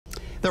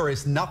There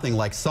is nothing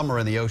like summer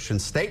in the Ocean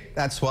State.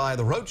 That's why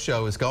the Rhode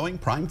Show is going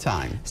prime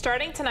time.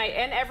 Starting tonight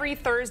and every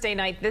Thursday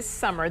night this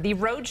summer, the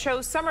Rhode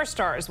Show Summer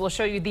Stars will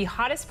show you the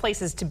hottest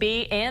places to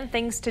be and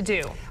things to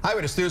do.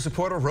 Eyewitness News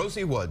reporter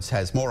Rosie Woods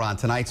has more on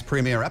tonight's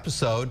premiere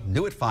episode,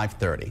 new at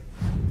 5:30.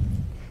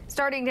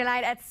 Starting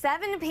tonight at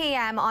 7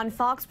 p.m. on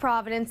Fox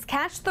Providence,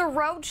 catch the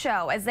Rhode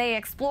Show as they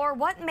explore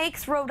what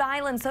makes Rhode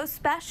Island so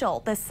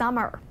special this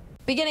summer.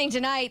 Beginning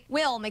tonight,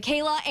 Will,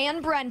 Michaela,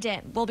 and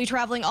Brendan will be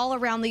traveling all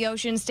around the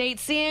Ocean State,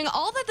 seeing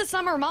all that the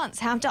summer months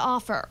have to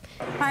offer.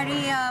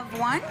 Party of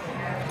one?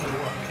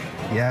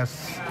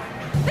 Yes.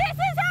 This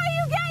is how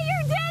you get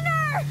your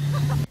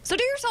dinner! So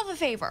do yourself a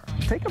favor.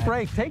 Take a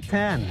break. Take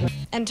 10.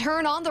 And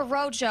turn on the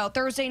Rhode Show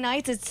Thursday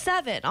nights at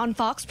 7 on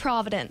Fox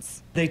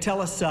Providence. They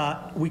tell us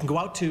we can go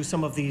out to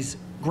some of these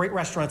great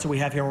restaurants that we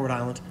have here in Rhode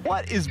Island.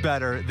 What is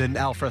better than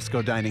al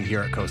fresco dining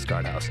here at Coast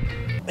Guard House?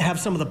 Have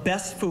some of the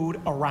best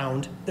food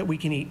around that we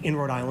can eat in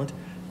Rhode Island.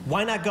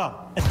 Why not go?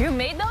 You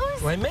made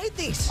those? I made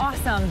these.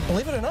 Awesome.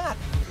 Believe it or not.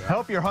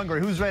 Hope you're hungry.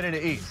 Who's ready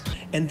to eat?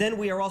 And then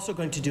we are also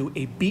going to do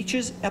a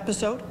beaches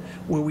episode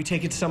where we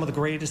take it to some of the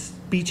greatest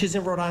beaches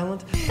in Rhode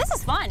Island. This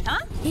is fun,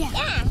 huh?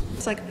 Yeah.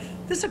 It's like,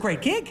 this is a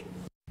great gig.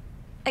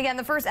 Again,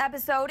 the first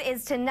episode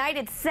is tonight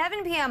at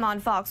 7 p.m. on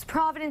Fox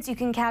Providence. You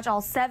can catch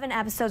all 7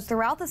 episodes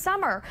throughout the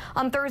summer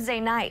on Thursday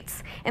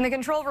nights. In the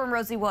control room,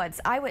 Rosie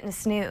Woods,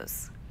 Eyewitness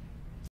News.